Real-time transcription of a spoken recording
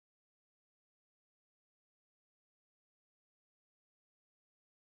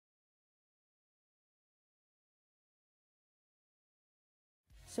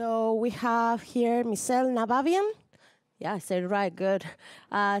So we have here Michelle Nabavian. Yeah, I said it right, good.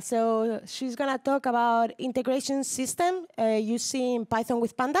 So she's gonna talk about integration system using Python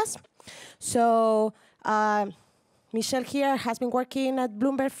with pandas. So Michelle here has been working at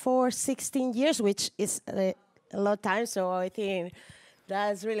Bloomberg for 16 years, which is a lot of time, so I think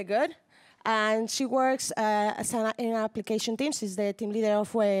that's really good. And she works in an application team. She's the team leader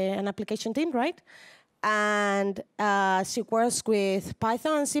of an application team, right? And she works with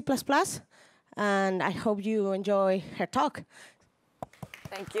Python and C++. And I hope you enjoy her talk.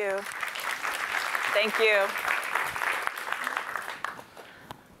 Thank you. Thank you.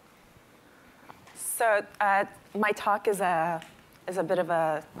 So my talk is a bit of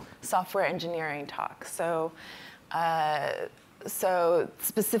a software engineering talk. So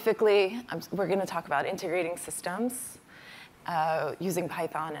specifically, we're going to talk about integrating systems using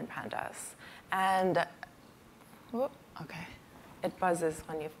Python and pandas. And okay, it buzzes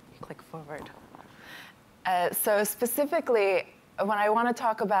when you click forward. So specifically, what I want to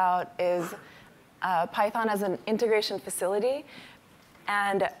talk about is Python as an integration facility.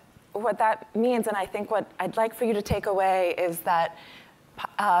 And what that means, and I think what I'd like for you to take away, is that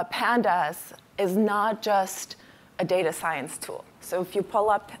pandas is not just a data science tool. So if you pull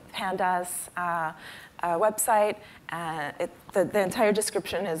up pandas website, the entire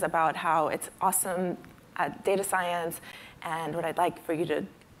description is about how it's awesome at data science. And what I'd like for you to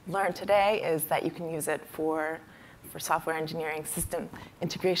learn today is that you can use it for software engineering, system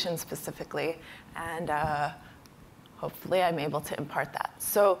integration specifically, and hopefully I'm able to impart that.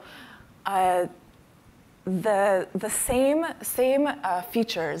 So the same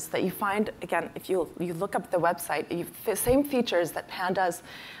features that you find, again, if you look up the website, the same features that pandas,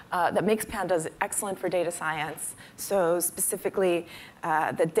 that makes pandas excellent for data science. So specifically,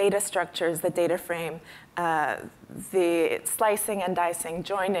 the data structures, the data frame, the slicing and dicing,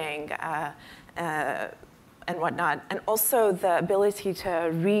 joining, and whatnot, and also the ability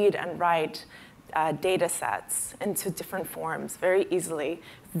to read and write data sets into different forms very easily,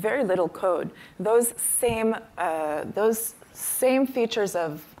 very little code. Those same features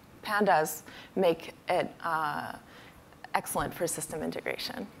of pandas make it excellent for system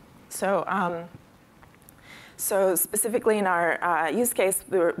integration. So, so specifically in our use case,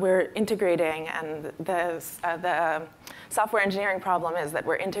 we're integrating, and the software engineering problem is that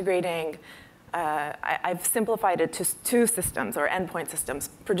we're integrating. I've simplified it to two systems, or endpoint systems,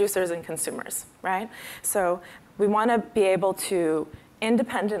 producers and consumers, right? So we want to be able to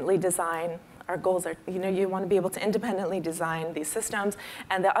independently design. Our goals are, you want to be able to independently design these systems.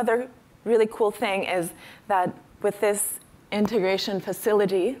 And the other really cool thing is that with this integration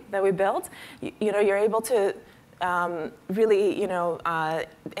facility that we built, you're able to really,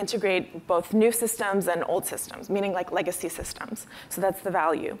 integrate both new systems and old systems, meaning like legacy systems. So that's the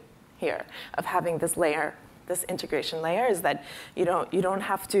value here of having this layer, this integration layer, is that you don't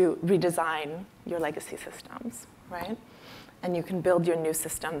have to redesign your legacy systems, right? And you can build your new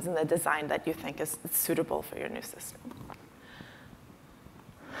systems in the design that you think is suitable for your new system.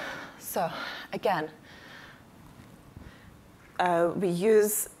 So again, we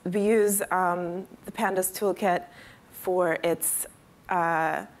use the Pandas toolkit for its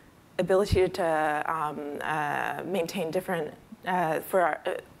ability to maintain different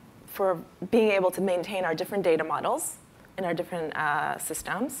for being able to maintain our different data models in our different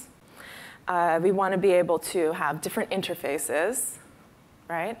systems. We want to be able to have different interfaces,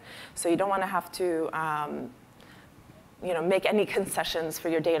 right? So you don't want to have to make any concessions for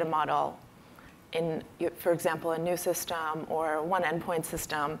your data model in, for example, a new system or one endpoint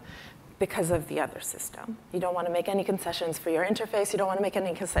system because of the other system. You don't want to make any concessions for your interface. You don't want to make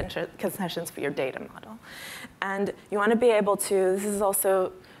any concessions for your data model. And you want to be able to, this is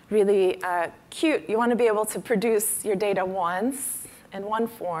also really cute, you want to be able to produce your data once in one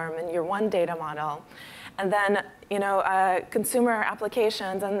form in your one data model. And then consumer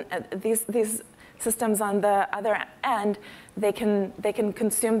applications and these systems on the other end, they can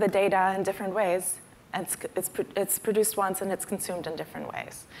consume the data in different ways. And it's produced once and it's consumed in different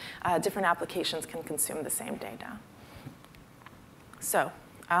ways. Different applications can consume the same data. So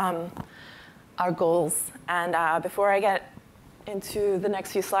our goals, and before I get into the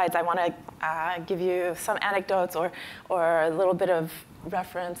next few slides, I want to give you some anecdotes or a little bit of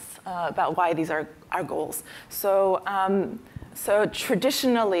reference about why these are our goals. So, so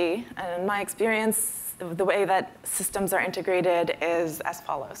traditionally, in my experience, the way that systems are integrated is as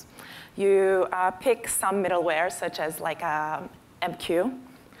follows. You pick some middleware, such as like MQ,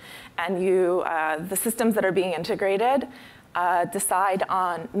 and the systems that are being integrated decide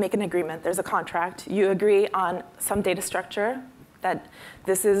on, make an agreement. There's a contract. You agree on some data structure, that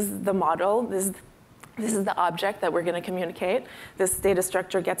this is the model, this is the object that we're going to communicate. This data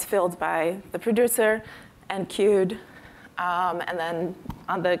structure gets filled by the producer and queued, and then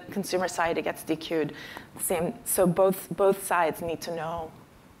on the consumer side, it gets dequeued. Same. So both sides need to know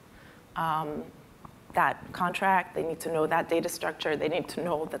that contract. They need to know that data structure. They need to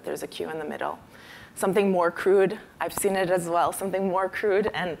know that there's a queue in the middle. Something more crude, I've seen it as well, something more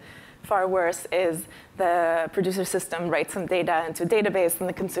crude and far worse is the producer system writes some data into a database, and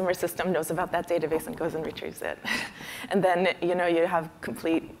the consumer system knows about that database and goes and retrieves it. And then you have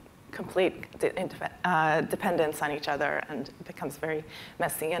complete dependence on each other, and it becomes very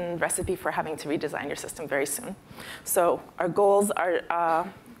messy and recipe for having to redesign your system very soon. So our goals are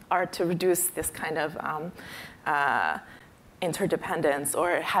to reduce this kind of interdependence,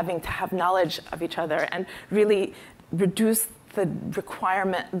 or having to have knowledge of each other, and really reduce the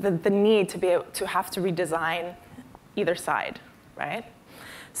requirement, the need to be able to have to redesign either side, right?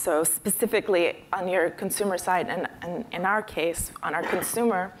 So specifically on your consumer side, and in our case, on our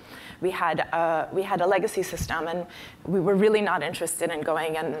consumer, we had a legacy system, and we were really not interested in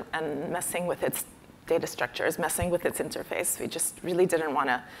going and messing with its data structures, messing with its interface. We just really didn't want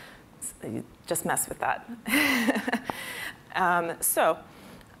to just mess with that. So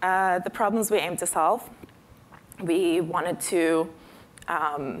the problems we aimed to solve, we wanted to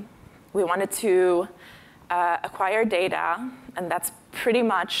acquire data, and that's pretty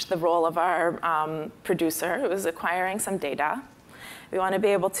much the role of our producer. It was acquiring some data. We want to be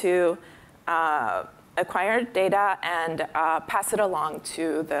able to acquire data and pass it along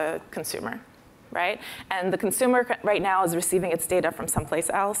to the consumer, right? And the consumer right now is receiving its data from someplace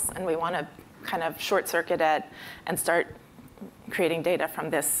else, and we want to kind of short circuit it and start creating data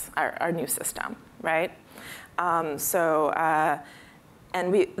from this, our new system, right?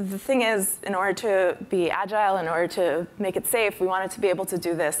 The thing is, in order to be agile, in order to make it safe, we wanted to be able to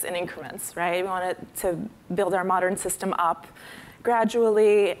do this in increments, right? We wanted to build our modern system up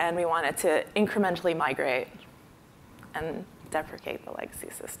gradually, and we wanted to incrementally migrate and deprecate the legacy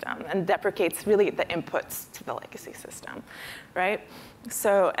system. And deprecates really the inputs to the legacy system, right?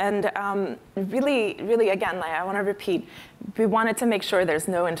 So, and really, again, I want to repeat, we wanted to make sure there's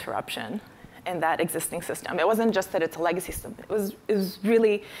no interruption in that existing system. It wasn't just that it's a legacy system. It was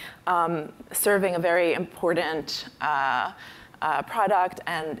really serving a very important product,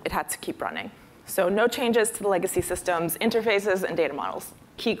 and it had to keep running. So no changes to the legacy systems, interfaces, and data models.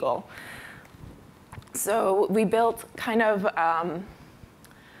 Key goal. So we built kind of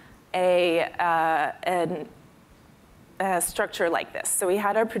a structure like this. So we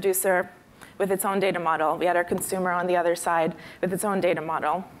had our producer with its own data model. We had our consumer on the other side with its own data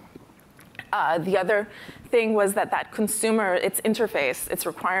model. The other thing was that consumer, its interface, its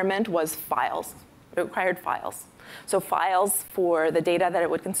requirement was files. It required files. So files for the data that it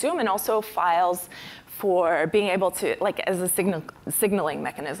would consume, and also files for being able to, like, as a signaling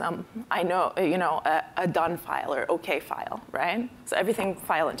mechanism. I know, a done file or OK file, right? So everything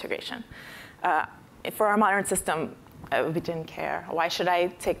file integration. For our modern system, we didn't care. Why should I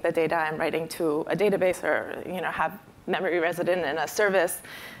take the data I'm writing to a database, or have memory resident in a service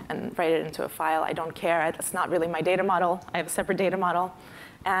and write it into a file? I don't care. That's not really my data model. I have a separate data model.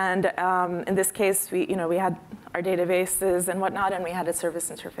 And in this case, we had our databases and whatnot, and we had a service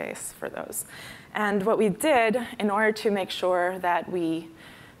interface for those. And what we did, in order to make sure that we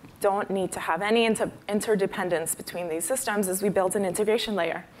don't need to have any interdependence between these systems, is we built an integration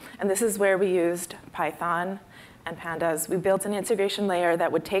layer. And this is where we used Python and pandas. We built an integration layer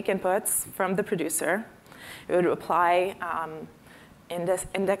that would take inputs from the producer. It would apply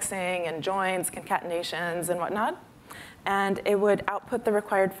indexing and joins, concatenations, and whatnot. And it would output the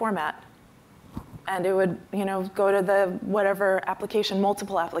required format. And it would go to the whatever application.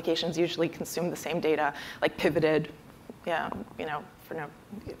 Multiple applications usually consume the same data, like pivoted,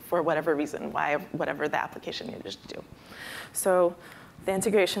 for whatever reason, whatever the application needed to do. So the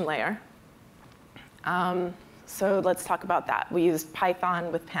integration layer. So let's talk about that. We used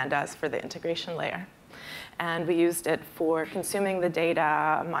Python with pandas for the integration layer. And we used it for consuming the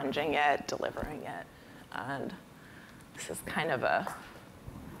data, munging it, delivering it. And this is kind of a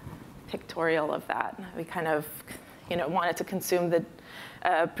pictorial of that. We kind of wanted to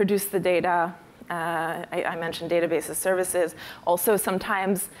produce the data. I mentioned databases, services. Also,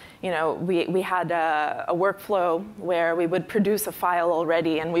 sometimes we had a workflow where we would produce a file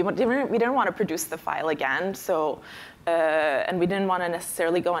already, and we didn't want to produce the file again. So, and we didn't want to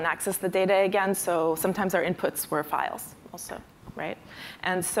necessarily go and access the data again. So sometimes our inputs were files also, right?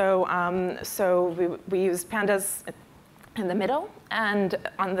 And so we used pandas in the middle, and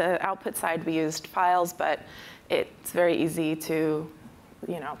on the output side we used files, but it's very easy to,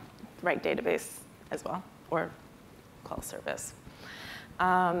 write database as well, or call service.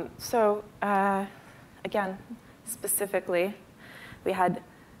 Again, specifically,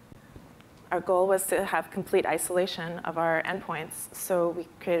 our goal was to have complete isolation of our endpoints. So we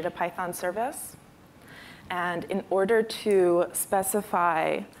created a Python service. And in order to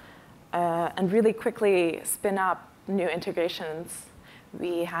specify and really quickly spin up new integrations,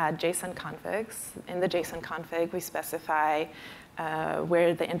 we had JSON configs. In the JSON config, we specify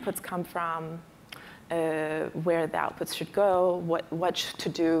where the inputs come from, where the outputs should go, what to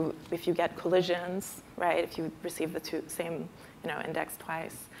do if you get collisions, right? If you receive the same index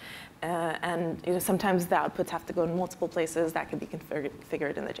twice. And sometimes the outputs have to go in multiple places. That could be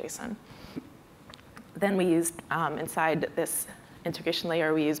configured in the JSON. Then we used, inside this integration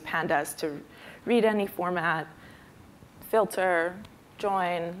layer, we used pandas to read any format, filter,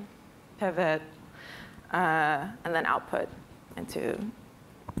 join, pivot, and then output into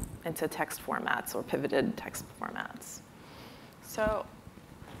text formats or pivoted text formats. So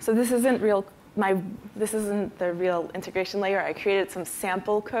this isn't this isn't the real integration layer. I created some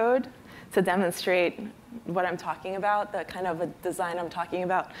sample code to demonstrate what I'm talking about, the kind of a design I'm talking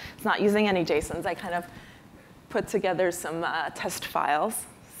about. It's not using any JSONs. I kind of put together some test files.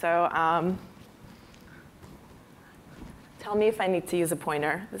 So tell me if I need to use a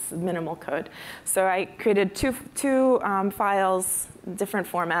pointer. This is minimal code. So I created two files, different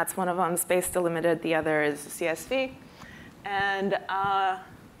formats. One of them is space delimited. The other is CSV. And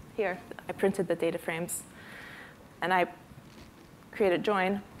here, I printed the data frames. And I created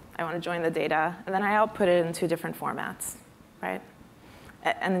join. I want to join the data. And then I output it in two different formats, right?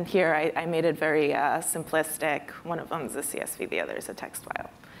 And here, I made it very simplistic. One of them is a CSV. The other is a text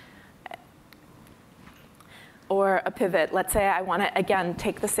file. Or a pivot. Let's say I want to, again,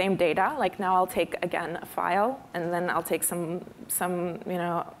 take the same data. Like now I'll take, again, a file. And then I'll take some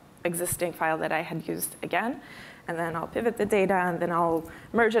existing file that I had used again. And then I'll pivot the data. And then I'll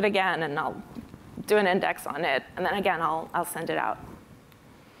merge it again. And I'll do an index on it. And then, again, I'll send it out.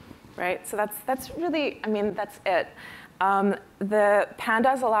 Right? So that's really, that's it. The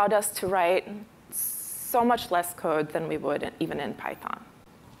pandas allowed us to write so much less code than we would even in Python,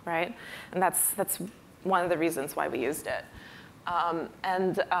 right? And that's one of the reasons why we used it.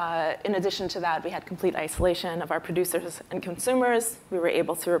 In addition to that, we had complete isolation of our producers and consumers. We were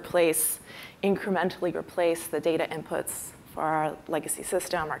able to incrementally replace the data inputs for our legacy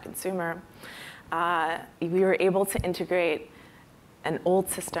system, our consumer. We were able to integrate an old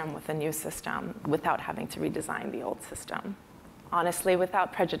system with a new system without having to redesign the old system. Honestly,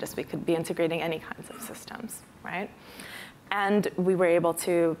 without prejudice, we could be integrating any kinds of systems, right? And we were able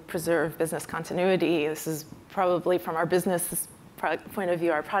to preserve business continuity. This is probably from our business point of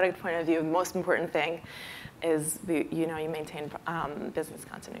view, our product point of view, the most important thing is you maintain business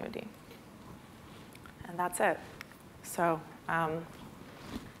continuity. And that's it. So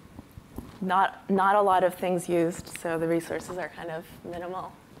not a lot of things used, so the resources are kind of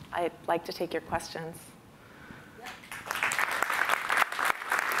minimal. I'd like to take your questions.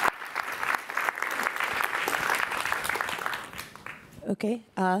 Okay,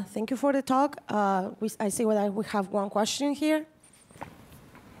 thank you for the talk. I see that we have one question here.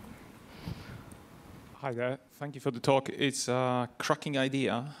 Hi there, thank you for the talk. It's a cracking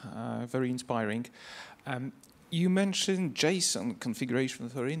idea, very inspiring. You mentioned JSON configuration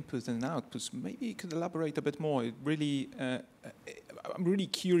for inputs and outputs. Maybe you could elaborate a bit more. I'm really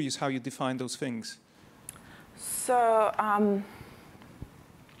curious how you define those things. So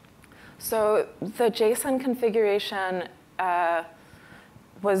the JSON configuration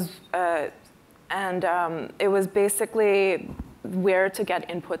it was basically where to get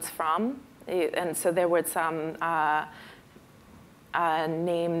inputs from. And so there were some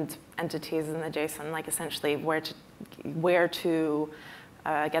named entities in the JSON, like essentially where to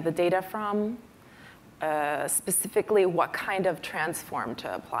get the data from, specifically what kind of transform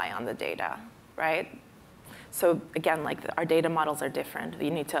to apply on the data, right? So again, like our data models are different.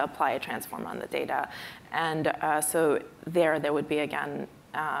 You need to apply a transform on the data. And so there would be, again,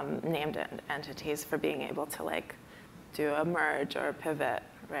 named entities for being able to do a merge or a pivot,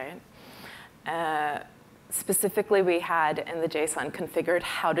 right? Specifically, we had in the JSON configured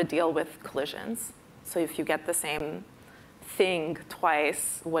how to deal with collisions. So if you get the same thing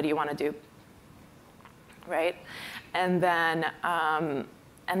twice, what do you want to do, right? And then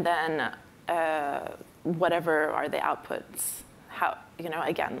whatever are the outputs? How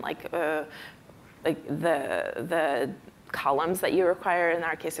again, the columns that you require. In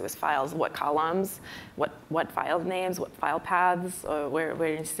our case, it was files. What columns, what file names, what file paths, where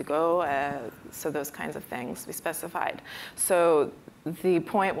it needs to go. So those kinds of things we specified. So the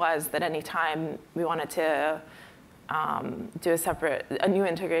point was that anytime we wanted to do a new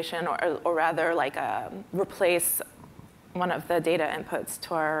integration, or rather like replace one of the data inputs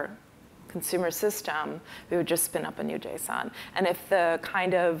to our consumer system, we would just spin up a new JSON. And if the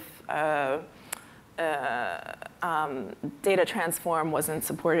kind of data transform wasn't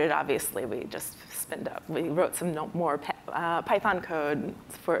supported, obviously we just spinned up. We wrote some more Python code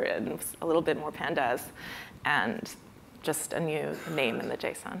for it, and a little bit more pandas, and just a new name in the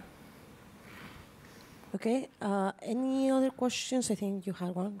JSON. Okay, any other questions? I think you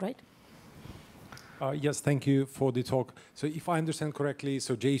had one, right? Yes, thank you for the talk. So if I understand correctly,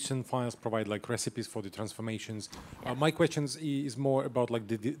 so JSON files provide like recipes for the transformations. Yeah. My questions is more about like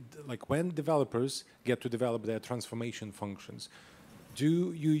like when developers get to develop their transformation functions,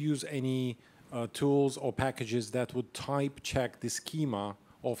 do you use any tools or packages that would type check the schema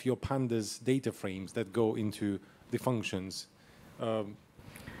of your pandas data frames that go into the functions?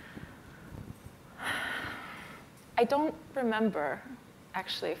 I don't remember,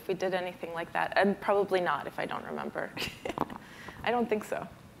 actually, if we did anything like that. And probably not, if I don't remember. I don't think so.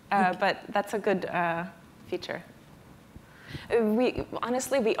 But that's a good feature.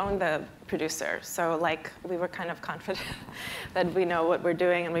 Honestly, we own the producer. So like, we were kind of confident that we know what we're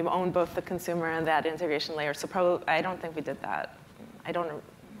doing. And we own both the consumer and that integration layer. So probably, I don't think we did that. I don't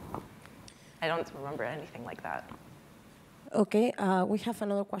remember anything like that. Okay, we have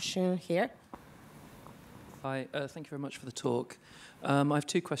another question here. Hi, thank you very much for the talk. I have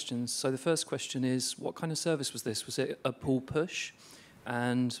two questions. So the first question is, what kind of service was this? Was it a pull push?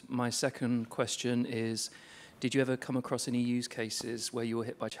 And my second question is, did you ever come across any use cases where you were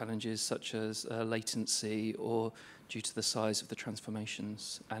hit by challenges such as latency or due to the size of the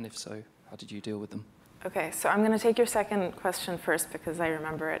transformations? And if so, how did you deal with them? Okay, so I'm going to take your second question first because I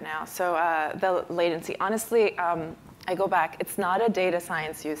remember it now. So the latency, honestly, I go back. It's not a data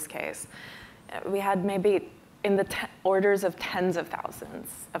science use case. We had maybe in the orders of tens of thousands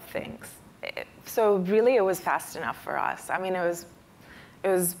of things. So really, it was fast enough for us. I mean, it was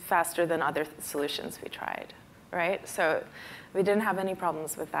faster than other solutions we tried, right? So we didn't have any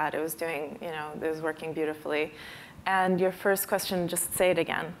problems with that. It was doing, it was working beautifully. And your first question, just say it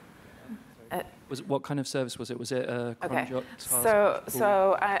again. What kind of service was it? Was it a cron job?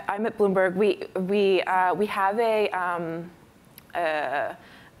 So I'm at Bloomberg. We have a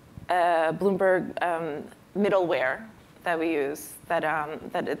Bloomberg middleware that we use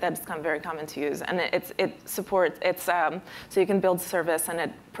that's become very common to use, and it supports so you can build service, and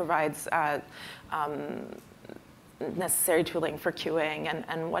it provides necessary tooling for queuing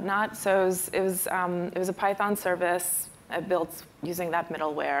and whatnot. So it was a Python service built using that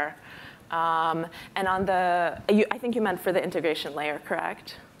middleware. And on I think you meant for the integration layer,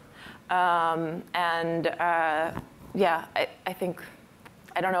 correct? Yeah, I think,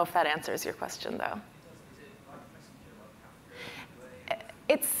 I don't know if that answers your question, though.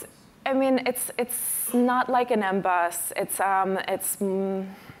 It's not like an MBus.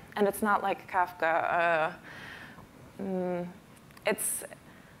 And it's not like Kafka.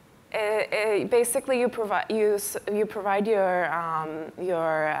 Basically you provide your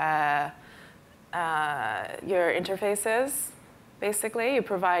interfaces. Basically, you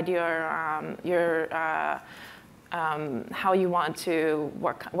provide how you want to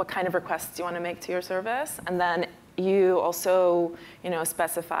what kind of requests you want to make to your service, and then you also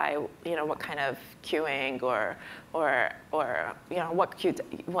specify what kind of queuing or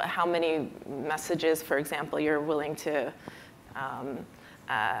how many messages, for example, you're willing to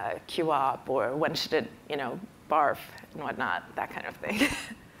queue up, or when should it barf and whatnot, that kind of thing.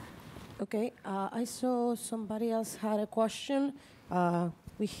 Okay, I saw somebody else had a question.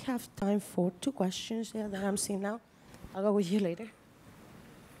 We have time for 2 questions that I'm seeing now. I'll go with you later.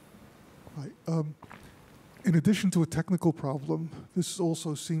 Hi. In addition to a technical problem, this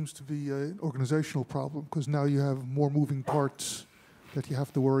also seems to be an organizational problem, because now you have more moving parts that you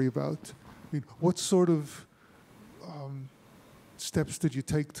have to worry about. I mean, what sort of steps did you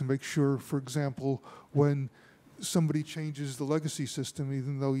take to make sure, for example, when somebody changes the legacy system,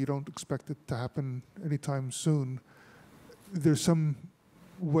 even though you don't expect it to happen anytime soon, there's some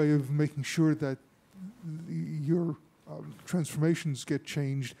way of making sure that your transformations get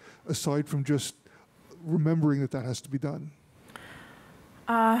changed, aside from just remembering that has to be done?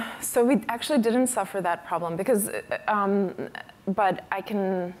 So we actually didn't suffer that problem because, but I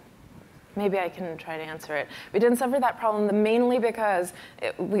can Maybe I can try to answer it. We didn't suffer that problem mainly because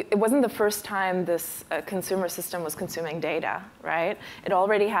it wasn't the first time this consumer system was consuming data, right? It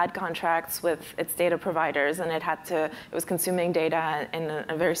already had contracts with its data providers, and it was consuming data in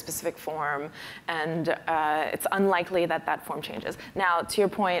a very specific form, and it's unlikely that that form changes. Now, to your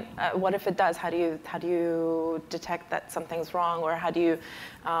point, what if it does? How do you detect that something's wrong, or how do you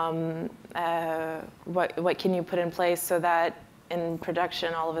what can you put in place so that in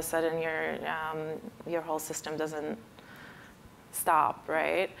production, all of a sudden, your whole system doesn't stop,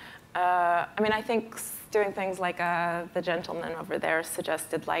 right? I mean, I think doing things like the gentleman over there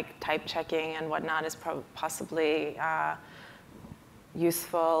suggested, like type checking and whatnot, is possibly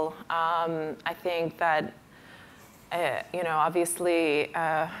useful. I think that, obviously,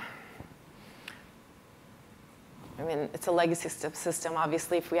 I mean, it's a legacy system.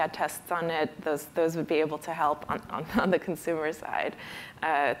 Obviously, if we had tests on it, those would be able to help on the consumer side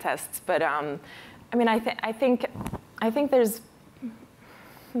tests. But I mean, I think there's,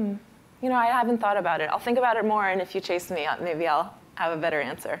 I haven't thought about it. I'll think about it more, and if you chase me, maybe I'll have a better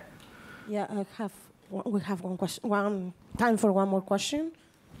answer. Yeah, we have one question. Time for one more question.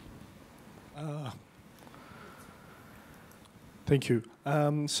 Thank you.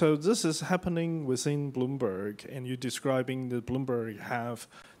 So this is happening within Bloomberg, and you're describing that Bloomberg have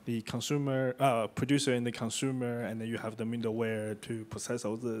the consumer, producer and the consumer, and then you have the middleware to process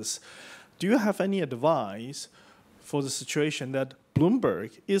all this. Do you have any advice for the situation that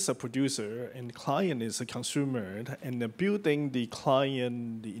Bloomberg is a producer and the client is a consumer, and building the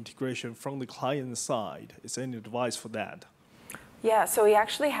client, the integration from the client side? Is there any advice for that? Yeah, so we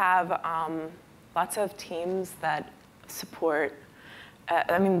actually have lots of teams that support.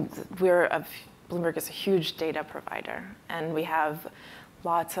 I mean, Bloomberg is a huge data provider, and we have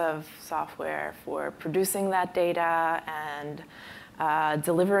lots of software for producing that data and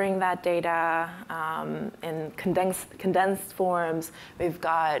delivering that data in condensed forms. We've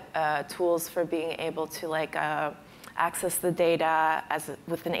got tools for being able to access the data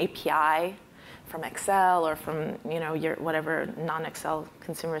with an API from Excel or from your whatever non-Excel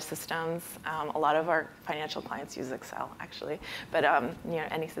consumer systems. A lot of our financial clients use Excel actually, but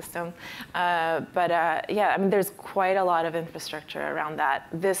any system. Yeah, I mean, there's quite a lot of infrastructure around that.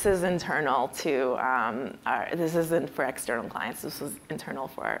 This is internal to this isn't for external clients. This was internal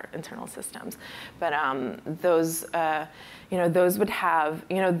for our internal systems. But those would have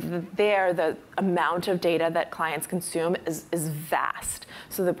the amount of data that clients consume is vast.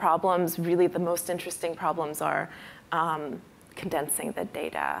 So the problems, really the most interesting problems are condensing the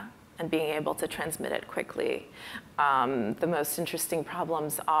data and being able to transmit it quickly. The most interesting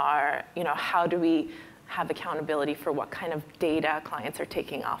problems are, how do we have accountability for what kind of data clients are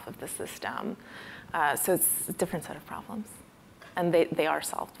taking off of the system? So it's a different set of problems, and they are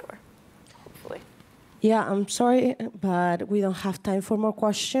solved for, hopefully. Yeah, I'm sorry, but we don't have time for more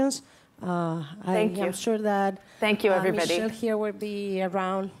questions. Thank you. I'm sure that Thank you, everybody. Michelle here will be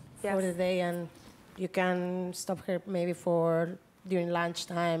around for the day, and you can stop her maybe during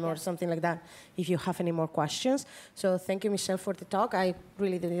lunchtime or something like that if you have any more questions. So thank you, Michelle, for the talk. I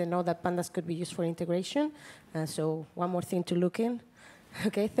really didn't know that pandas could be used for integration. So one more thing to look in.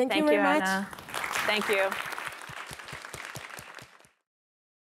 Okay, thank you very much. Anna. Thank you.